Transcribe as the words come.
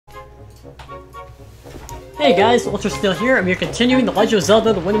Hey guys, Ultrasteel here, and we're continuing The Legend of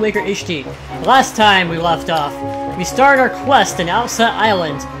Zelda: The Wind Waker HD. The last time we left off, we started our quest in Outset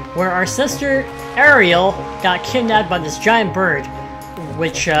Island, where our sister, Ariel, got kidnapped by this giant bird,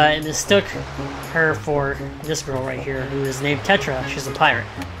 which mistook her for this girl right here, who is named Tetra. She's a pirate.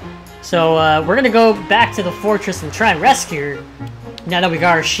 So we're gonna go back to the fortress and try and rescue her, now that we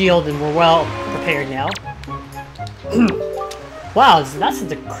got our shield and we're well prepared now. Wow, that's a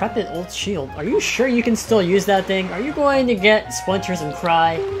decrepit old shield. Are you sure you can still use that thing? Are you going to get splinters and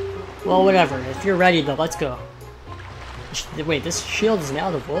cry? Well, whatever. If you're ready, though, let's go. Wait, this shield is made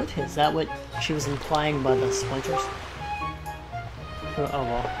out of wood? Is that what she was implying by the splinters? Oh,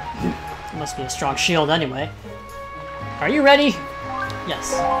 well. It must be a strong shield anyway. Are you ready?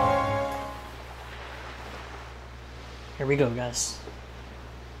 Yes. Here we go, guys.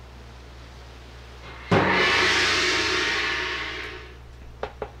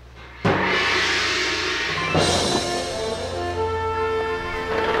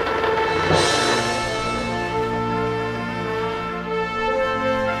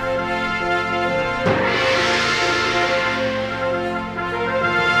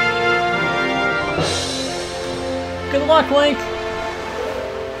 Good luck, Link!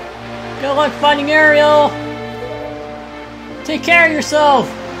 Good luck finding Ariel! Take care of yourself!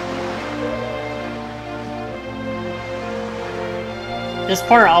 This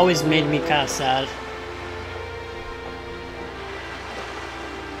part always made me kind of sad.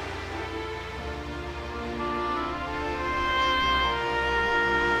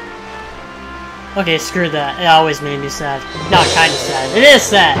 Okay, screw that. It always made me sad. Not kind of sad. It is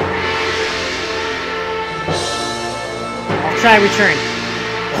sad! Try return.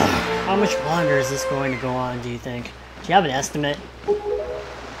 Ugh, how much longer is this going to go on, do you think? Do you have an estimate?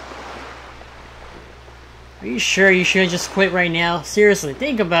 Are you sure you should just quit right now? Seriously,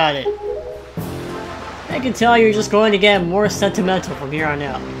 think about it. I can tell you're just going to get more sentimental from here on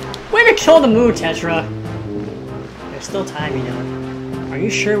out. Way to kill the mood, Tetra! There's still time, you know. Are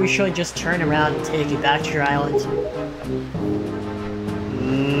you sure we should just turn around and take you back to your island?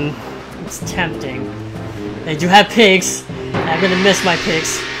 It's tempting. They do have pigs. I'm gonna miss my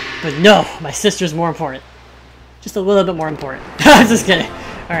pigs, but no, my sister's more important. Just a little bit more important. I'm just kidding.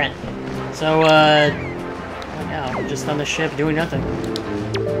 Alright, so, right now, we're just on the ship doing nothing.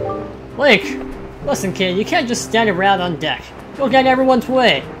 Link! Listen, kid, you can't just stand around on deck. You'll get everyone's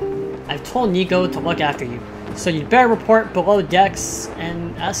way. I've told Nico to look after you, so you'd better report below decks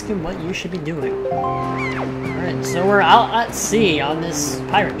and ask him what you should be doing. Alright, so we're out at sea on this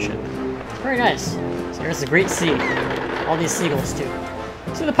pirate ship. It's very nice. So there's the Great Sea. All these seagulls too.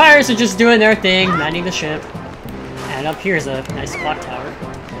 So the pirates are just doing their thing, manning the ship. And up here is a nice clock tower.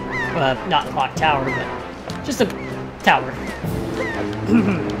 Not clock tower, but just a tower.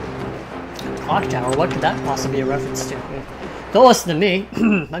 Clock tower, what could that possibly be a reference to? Don't listen to me.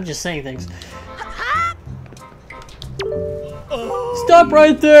 I'm just saying things. Stop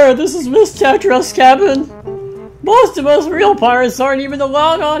right there! This is Miss Tetra's cabin! Most of us real pirates aren't even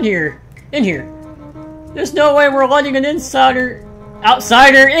allowed in here. There's no way we're letting an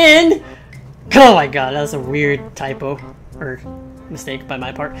outsider in! Oh my god, that's a weird typo. Or mistake by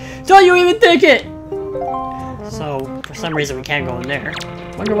my part. Don't you even think it! So, for some reason we can't go in there.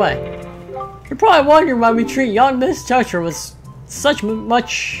 Wonder why. You're probably wondering why we treat young Miss Tetra with so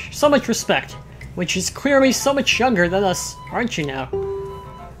much respect. When she's clearly so much younger than us, aren't you now?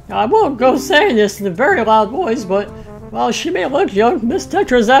 Now I won't go saying this in a very loud voice, but while she may look young, Miss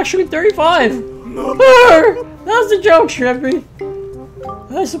Tetra is actually 35! That's a joke, Shrimpy.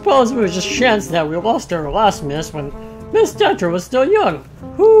 I suppose it was just chance that we lost our last miss when Miss Tetra was still young.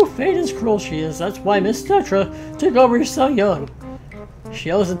 Fate is cruel she is. That's why Miss Tetra took over so young.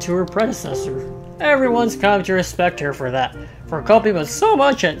 She owes it to her predecessor. Everyone's come to respect her for that, for coping with so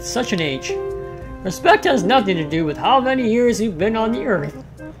much at such an age. Respect has nothing to do with how many years you've been on the earth.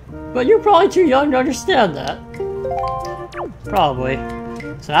 But you're probably too young to understand that. Probably.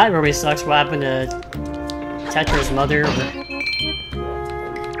 So that really sucks. What happened to Tetra's mother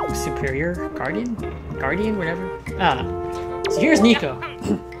or superior? Guardian? Whatever? I don't know. So here's Nico.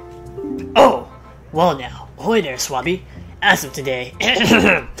 Oh! Well now. Ahoy there, Swabby. As of today,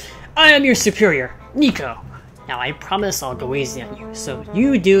 I am your superior, Nico. Now I promise I'll go easy on you, so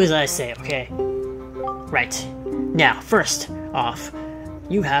you do as I say, okay? Right. Now, first off,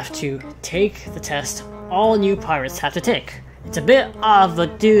 you have to take the test all new pirates have to take. It's a bit of a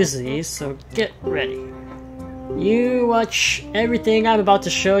doozy, so get ready. You watch everything I'm about to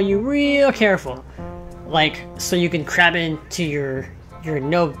show you real careful. Like, so you can crab into your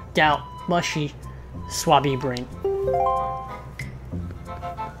no doubt mushy swabby brain.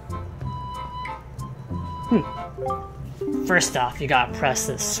 First off, you gotta press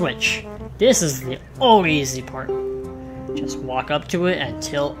this switch. This is the only easy part. Just walk up to it and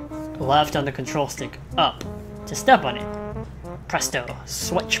tilt left on the control stick up to step on it. Presto.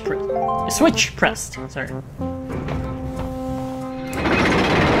 Switch pressed. Sorry.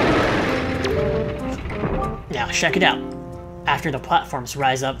 Now check it out. After the platforms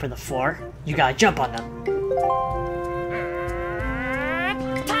rise up from the floor, you gotta jump on them.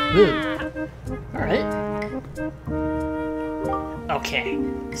 Ooh. Alright. Okay,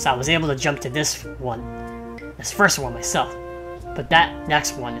 so I was able to jump to this first one myself. But that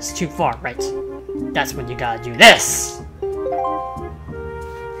next one is too far, right? That's when you gotta do this!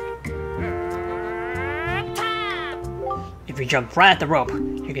 If you jump right at the rope,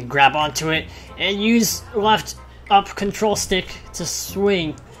 you can grab onto it and use left up control stick to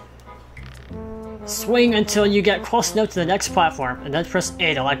swing. Swing until you get close enough to the next platform, and then press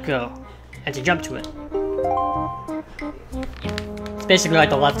A to let go, and to jump to it. It's basically like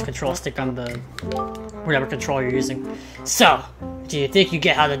the left control stick on the whatever controller you're using. So, do you think you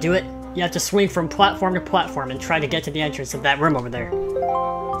get how to do it? You have to swing from platform to platform and try to get to the entrance of that room over there.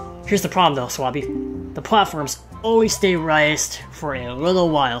 Here's the problem though, Swabby. The platforms always stay raised for a little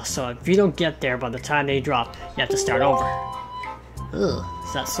while, so if you don't get there by the time they drop, you have to start over. Ugh,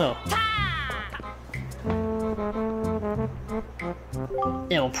 is that so?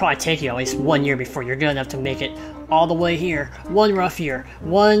 It will probably take you at least 1 year before you're good enough to make it all the way here. One rough year,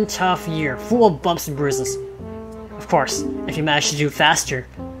 one tough year, full of bumps and bruises. Of course, if you manage to do faster,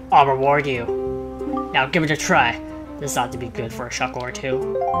 I'll reward you. Now give it a try. This ought to be good for a shuckle or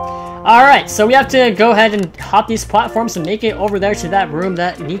two. Alright, so we have to go ahead and hop these platforms and make it over there to that room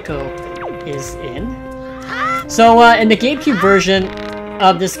that Nico is in. So, in the GameCube version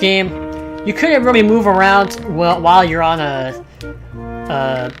of this game, you couldn't really move around while you're on a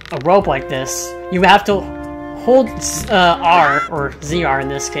rope like this. You have to hold R, or ZR in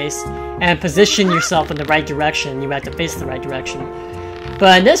this case, and position yourself in the right direction. You have to face the right direction.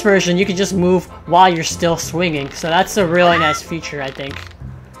 But in this version, you can just move while you're still swinging, so that's a really nice feature, I think.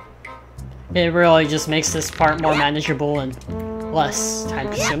 It really just makes this part more manageable and less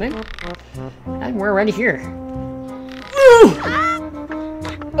time-consuming. And we're already here. Woo!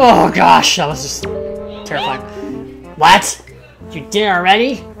 Oh gosh, that was just terrifying. What? You did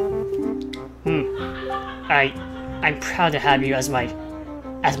already? I'm proud to have you as my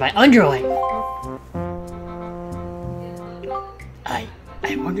underling.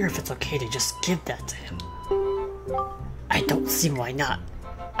 I wonder if it's okay to just give that to him. I don't see why not.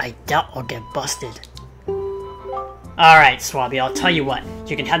 I doubt I'll get busted. Alright, Swabby, I'll tell you what.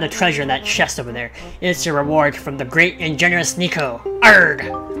 You can have the treasure in that chest over there. It's your reward from the great and generous Nico.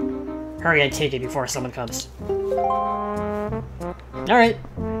 Arrgh! Hurry and take it before someone comes. Alright.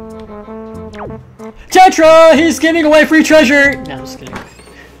 Tetra! He's giving away free treasure! No, I'm just kidding.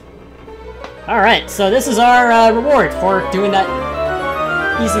 Alright, so this is our reward for doing that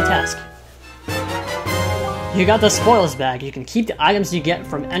easy task. You got the spoils bag. You can keep the items you get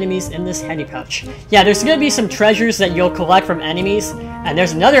from enemies in this handy pouch. Yeah, there's gonna be some treasures that you'll collect from enemies, and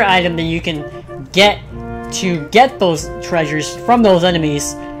there's another item that you can get to get those treasures from those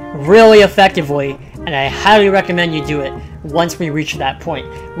enemies really effectively, and I highly recommend you do it once we reach that point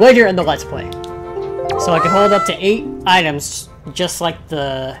later in the Let's Play. So I can hold up to 8 items, just like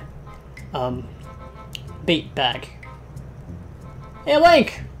the bait bag. Hey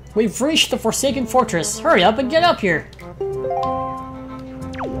Link! We've reached the Forsaken Fortress. Hurry up and get up here!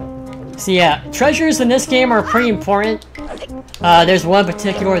 So yeah, treasures in this game are pretty important. There's one in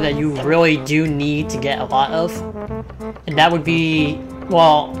particular that you really do need to get a lot of. And that would be...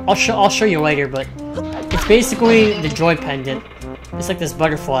 well, I'll show you later, but it's basically the Joy Pendant. It's like this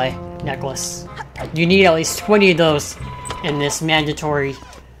butterfly necklace. You need at least 20 of those in this mandatory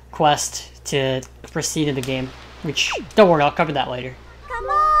quest to proceed in the game. Which, don't worry, I'll cover that later. Come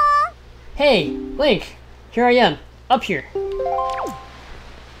on! Hey, Link! Here I am, up here.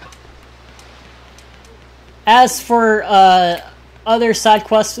 As for other side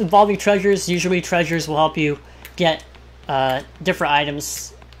quests involving treasures, usually treasures will help you get different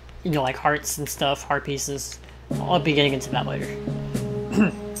items, you know, like hearts and stuff, heart pieces. I'll be getting into that later.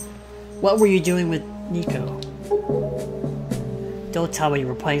 What were you doing with Nico? Don't tell me you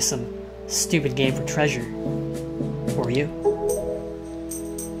were playing some stupid game for treasure. Were you?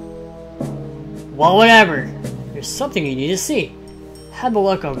 Well, whatever. There's something you need to see. Have a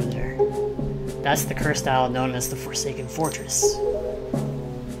look over there. That's the cursed isle known as the Forsaken Fortress.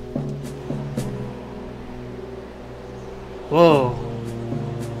 Whoa.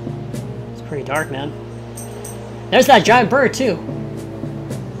 It's pretty dark, man. There's that giant bird, too.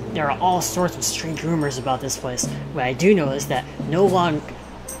 there are all sorts of strange rumors about this place. What I do know is that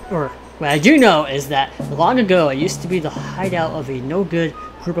long ago it used to be the hideout of a no-good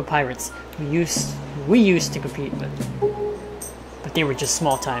group of pirates we used to compete with. But they were just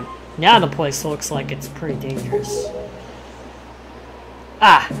small time. Now the place looks like it's pretty dangerous.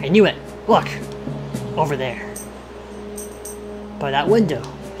 Ah, I knew it. Look, over there. By that window.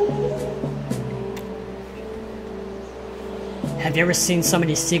 Have you ever seen so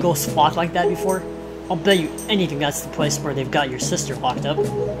many seagulls flock like that before? I'll bet you anything that's the place where they've got your sister locked up.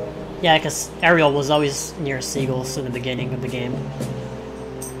 Yeah, because Ariel was always near seagulls in the beginning of the game.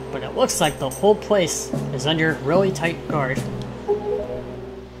 But it looks like the whole place is under really tight guard.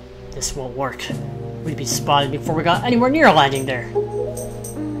 This won't work. We'd be spotted before we got anywhere near landing there.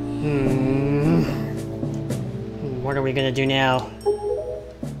 What are we gonna do now?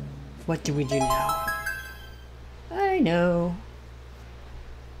 What do we do now? I know.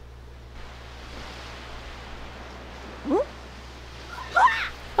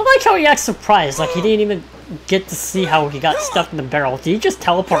 I like how he acts surprised, like he didn't even get to see how he got stuck in the barrel. Did he just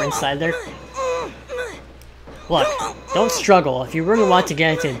teleport inside there? Look, don't struggle. If you really want to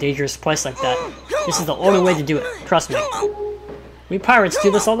get into a dangerous place like that, this is the only way to do it. Trust me. We pirates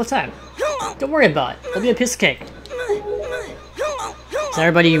do this all the time. Don't worry about it. It'll be a piece of cake. Is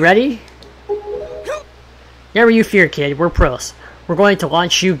everybody ready? Never you fear, kid. We're pros. We're going to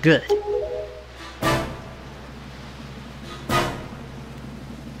launch you good.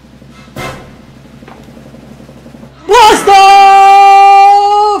 Blast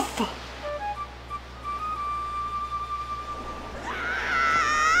off!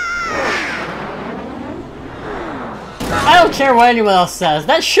 I don't care what anyone else says.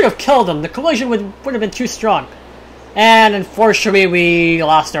 That should have killed him. The collision would have been too strong. And unfortunately, we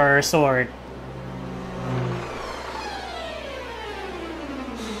lost our sword.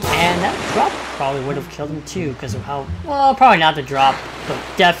 And that drop probably would have killed him too, because of how... Well, probably not the drop, but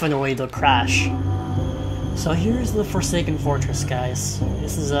definitely the crash. So here's the Forsaken Fortress, guys.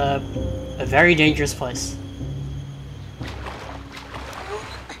 This is a very dangerous place.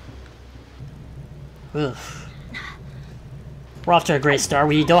 Ugh. We're off to a great start.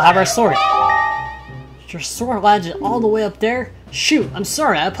 We don't have our sword. Your sword landed all the way up there? Shoot, I'm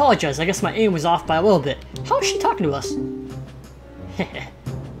sorry, I apologize. I guess my aim was off by a little bit. How is she talking to us?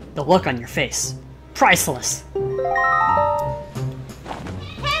 The look on your face. Priceless.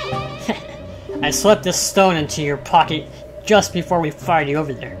 I slipped this stone into your pocket just before we fired you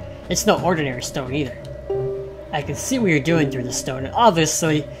over there. It's no ordinary stone either. I can see what you're doing through the stone, and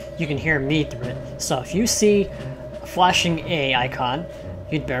obviously you can hear me through it. So if you see a flashing A icon,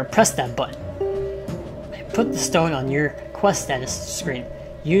 you'd better press that button. Put the stone on your quest status screen.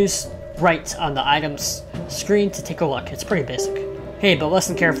 Use right on the items screen to take a look. It's pretty basic. Hey, but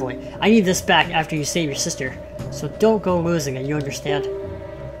listen carefully. I need this back after you save your sister, so don't go losing it, you understand?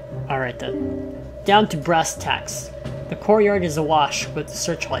 Alright then. Down to brass tacks. The courtyard is awash with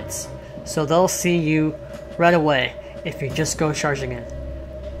searchlights, so they'll see you right away if you just go charging in.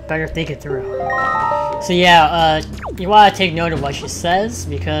 Better think it through. So yeah, you want to take note of what she says,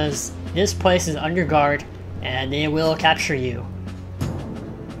 because this place is under guard, and they will capture you.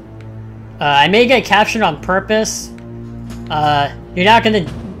 I may get captured on purpose. You're not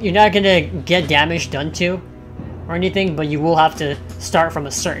gonna get damage done to, or anything, but you will have to start from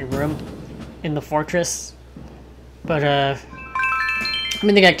a certain room in the fortress. But I'm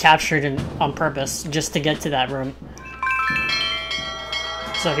gonna get captured on purpose just to get to that room.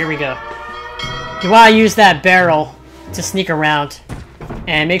 So here we go. You want to use that barrel to sneak around.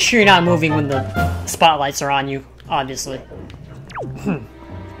 And make sure you're not moving when the spotlights are on you, obviously.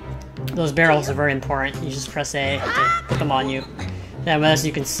 Those barrels are very important. You just press A to put them on you. Now, as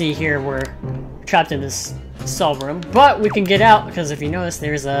you can see here, we're trapped in this cell room. But we can get out, because if you notice,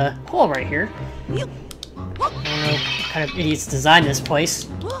 there's a hole right here. I don't know what kind of idiots designed this place.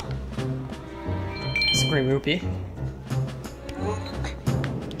 It's pretty rupee.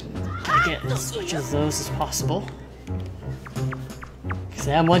 Gotta get as much of those as possible.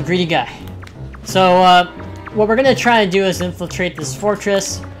 I'm one greedy guy. So, what we're gonna try and do is infiltrate this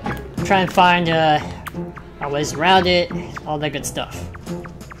fortress, try and find our ways around it, all that good stuff.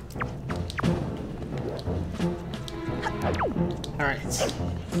 Alright.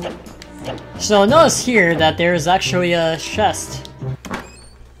 So notice here that there's actually a chest.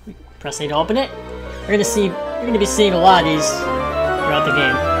 Press A to open it. You're gonna be seeing a lot of these throughout the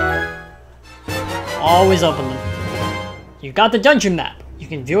game. Always open them. You got the dungeon map. You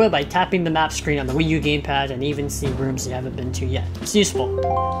can view it by tapping the map screen on the Wii U gamepad and even see rooms you haven't been to yet. It's useful.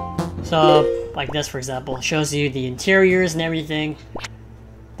 So, like this for example, shows you the interiors and everything.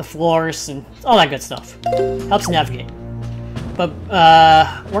 The floors and all that good stuff. Helps navigate. But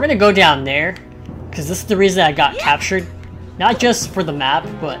we're gonna go down there because this is the reason I got captured. Not just for the map,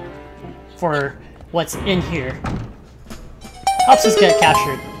 but for what's in here. Helps us get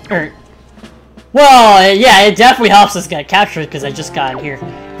captured. Well, yeah, it definitely helps us get captured because I just got in here.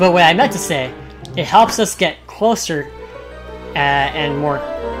 But what I meant to say, it helps us get closer and more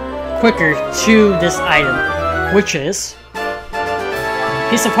quicker to this item, which is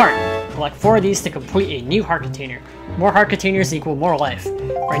Piece of Heart. Collect 4 of these to complete a new heart container. More heart containers equal more life.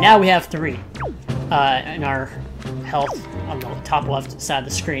 Right now we have 3 in our health on the top left side of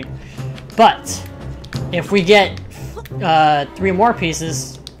the screen. But if we get 3 more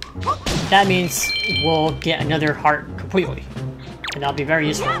pieces, that means we'll get another heart completely. And that'll be very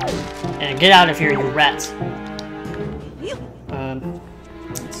useful. And get out of here, you rats.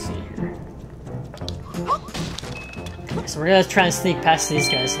 Let's see here. Okay, so we're gonna try and sneak past these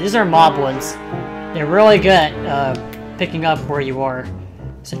guys. These are mob ones. They're really good at picking up where you are.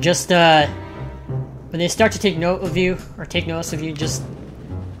 So just when they start to take note of you, or take notice of you, just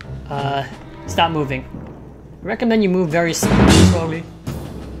stop moving. I recommend you move very slowly.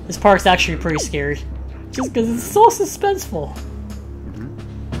 This part's actually pretty scary, just because it's so suspenseful.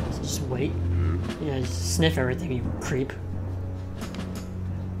 So just wait. Yeah, just sniff everything, you creep.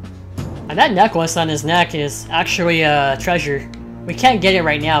 And that necklace on his neck is actually a treasure. We can't get it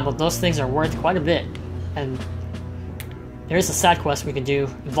right now, but those things are worth quite a bit. And there is a side quest we can do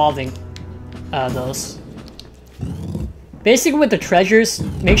involving those. Basically with the treasures,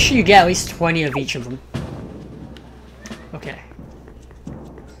 make sure you get at least 20 of each of them. Okay.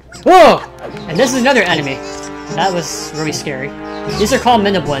 Whoa! And this is another enemy. That was really scary. These are called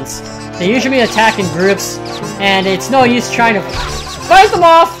Miniblins. They usually attack in groups, and it's no use trying to fight them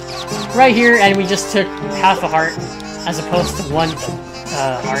off right here, and we just took half a heart as opposed to 1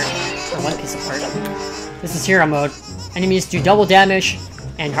 heart, or 1 piece of heart. This is hero mode. Enemies do double damage,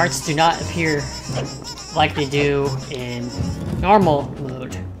 and hearts do not appear like they do in normal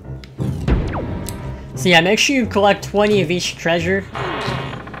mode. So yeah, make sure you collect 20 of each treasure.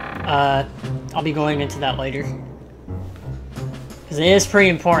 I'll be going into that later. Because it is pretty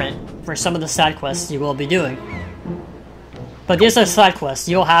important for some of the side quests you will be doing. But these are side quests,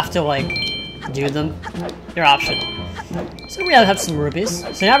 you'll have to, like, do them. They're optional. So we have some rupees.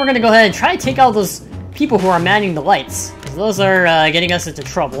 So now we're gonna go ahead and try to take out those people who are manning the lights. Because those are getting us into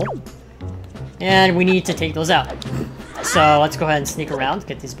trouble. And we need to take those out. So let's go ahead and sneak around,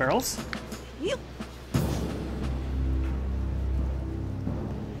 get these barrels.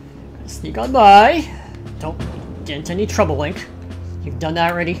 Sneak on by. Don't get into any trouble, Link. You've done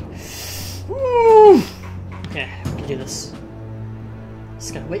that already. Woo! Okay, we can do this.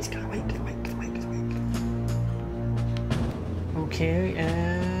 Just gotta wait, gotta wait. Okay,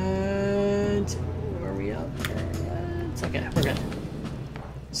 and where are we up? It's okay, we're good.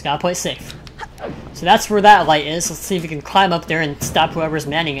 Just gotta play it safe. So that's where that light is. Let's see if we can climb up there and stop whoever's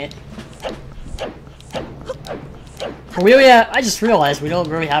manning it. I just realized we don't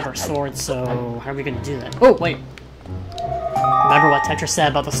really have our swords, so how are we gonna do that? Oh, wait. Remember what Tetra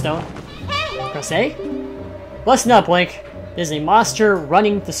said about the stone? Press A? Listen up, Link. There's a monster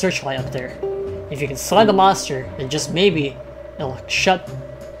running the searchlight up there. If you can slide the monster, then just maybe it'll shut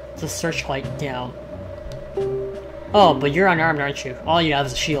the searchlight down. Oh, but you're unarmed, aren't you? All you have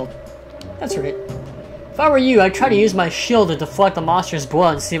is a shield. That's right. If I were you, I'd try to use my shield to deflect the monster's blow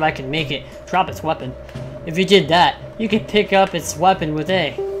and see if I can make it drop its weapon. If you did that, you could pick up its weapon with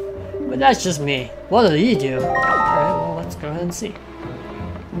A. But that's just me. What do you do? Alright, well, let's go ahead and see.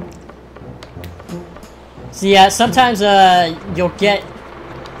 So yeah, sometimes you'll get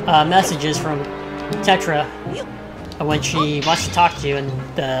messages from Tetra when she wants to talk to you, and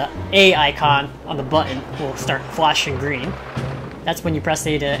the A icon on the button will start flashing green. That's when you press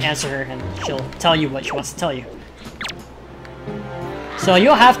A to answer her, and she'll tell you what she wants to tell you. So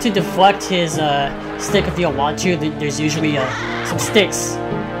you'll have to deflect his stick if you don't want to. There's usually some sticks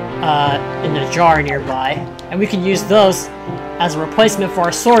in the jar nearby, and we can use those as a replacement for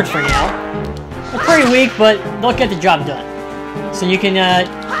our sword for now. They're pretty weak, but they'll get the job done. So you can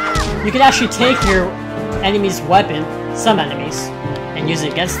actually take your enemy's weapon, some enemies, and use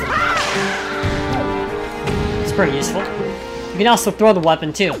it against them. It's pretty useful. You can also throw the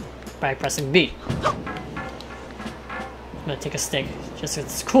weapon too by pressing B. I'm gonna take a stick, just 'cause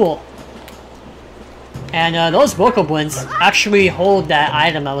it's cool. And those vocal blends actually hold that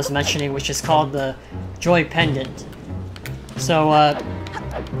item I was mentioning, which is called the Joy Pendant. So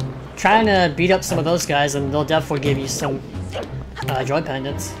trying to beat up some of those guys, and they'll definitely give you some Joy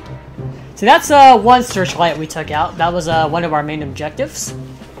Pendants. So that's one searchlight we took out. That was one of our main objectives.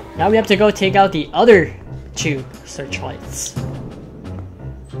 Now we have to go take out the other 2 searchlights.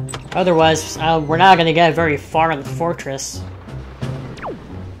 Otherwise, we're not going to get very far in the fortress.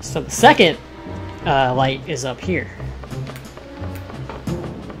 So the second light is up here.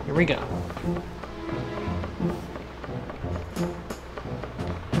 Here we go.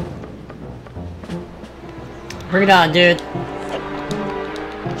 Bring it on, dude.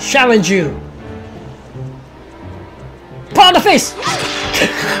 Challenge you. Paw in the face!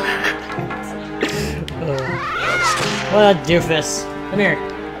 What a doofus. Come here.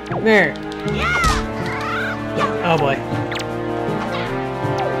 Come here. Oh boy.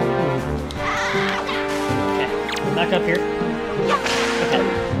 Okay, back up here. Okay.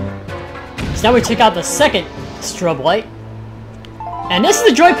 So now we take out the second strobe light. And this is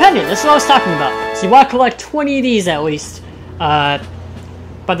the joy pendant. This is what I was talking about. So you want to collect 20 of these at least. By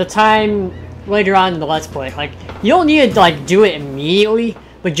the time later on in the Let's Play. Like, you don't need to like do it immediately,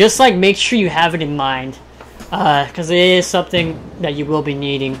 but just like make sure you have it in mind. Because it is something that you will be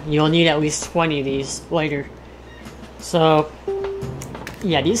needing. You'll need at least 20 of these later. So,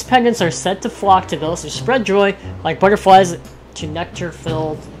 yeah, these pendants are set to flock to those who spread joy, like butterflies to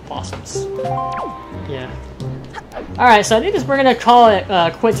nectar-filled blossoms. Yeah. Alright, so I think we're going to call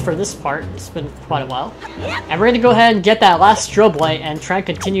it quits for this part. It's been quite a while. And we're going to go ahead and get that last strobe light and try and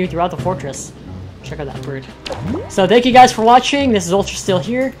continue throughout the fortress. Check out that bird. So thank you guys for watching. This is Ultrasteel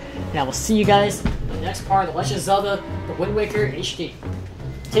here, and I will see you guys in the next part of The Legend of Zelda: The Wind Waker HD.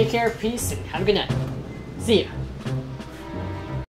 Take care, peace, and have a good night. See ya.